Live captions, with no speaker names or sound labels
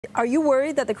Are you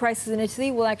worried that the crisis in Italy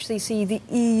will actually see the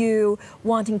EU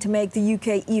wanting to make the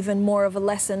UK even more of a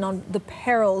lesson on the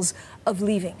perils of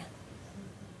leaving?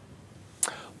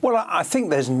 Well, I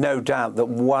think there's no doubt that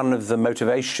one of the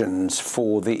motivations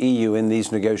for the EU in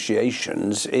these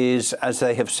negotiations is, as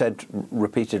they have said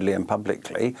repeatedly and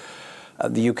publicly,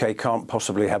 the UK can't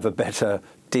possibly have a better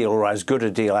deal or as good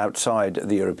a deal outside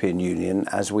the European Union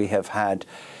as we have had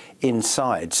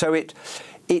inside. So it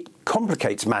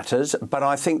complicates matters, but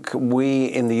I think we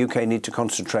in the UK need to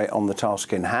concentrate on the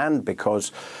task in hand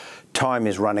because time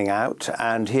is running out,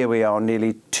 and here we are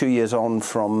nearly 2 years on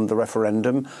from the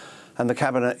referendum, and the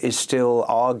Cabinet is still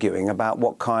arguing about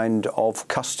what kind of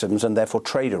customs and therefore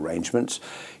trade arrangements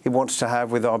it wants to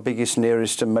have with our biggest,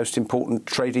 nearest and most important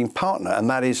trading partner, and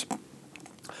that is,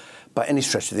 by any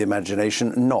stretch of the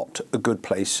imagination, not a good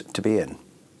place to be in.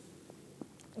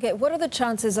 Okay, what are the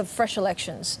chances of fresh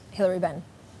elections, Hilary, Benn?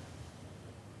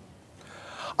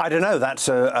 I don't know. That's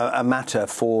a matter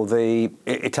for the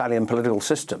Italian political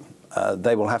system.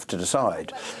 They will have to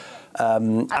decide,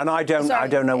 and I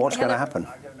don't know what's going to happen.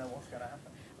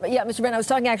 But yeah, Mr. Benn, I was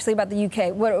talking actually about the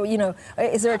UK. What,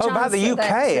 is there a chance? Oh, about the UK,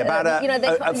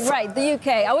 that, right? The UK.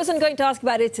 I wasn't going to ask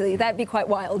about Italy. That'd be quite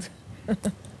wild.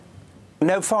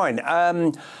 No, fine.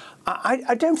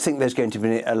 I don't think there's going to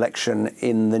be an election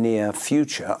in the near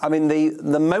future. I mean,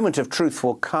 the moment of truth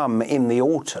will come in the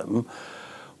autumn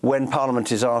when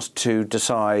Parliament is asked to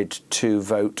decide to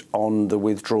vote on the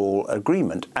withdrawal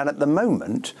agreement. And at the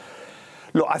moment,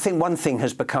 look, I think one thing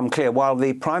has become clear. While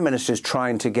the Prime Minister is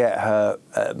trying to get her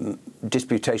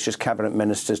disputatious cabinet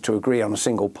ministers to agree on a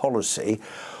single policy,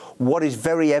 what is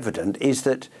very evident is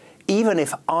that even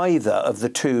if either of the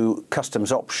two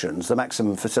customs options, the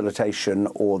maximum facilitation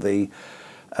or the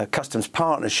customs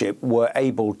partnership, were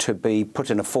able to be put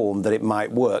in a form that it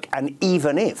might work, and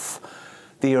even if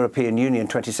the European Union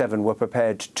 27 were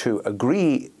prepared to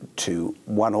agree to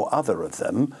one or other of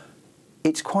them,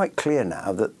 it's quite clear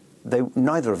now that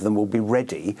neither of them will be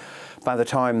ready by the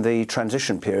time the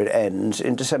transition period ends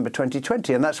in December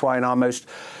 2020. And that's why in our most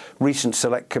recent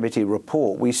Select Committee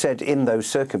report, we said in those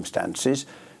circumstances,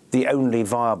 the only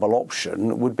viable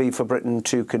option would be for Britain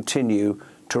to continue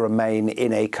to remain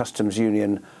in a customs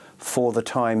union for the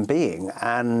time being.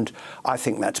 And I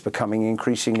think that's becoming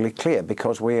increasingly clear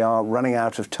because we are running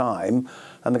out of time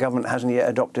and the government hasn't yet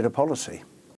adopted a policy.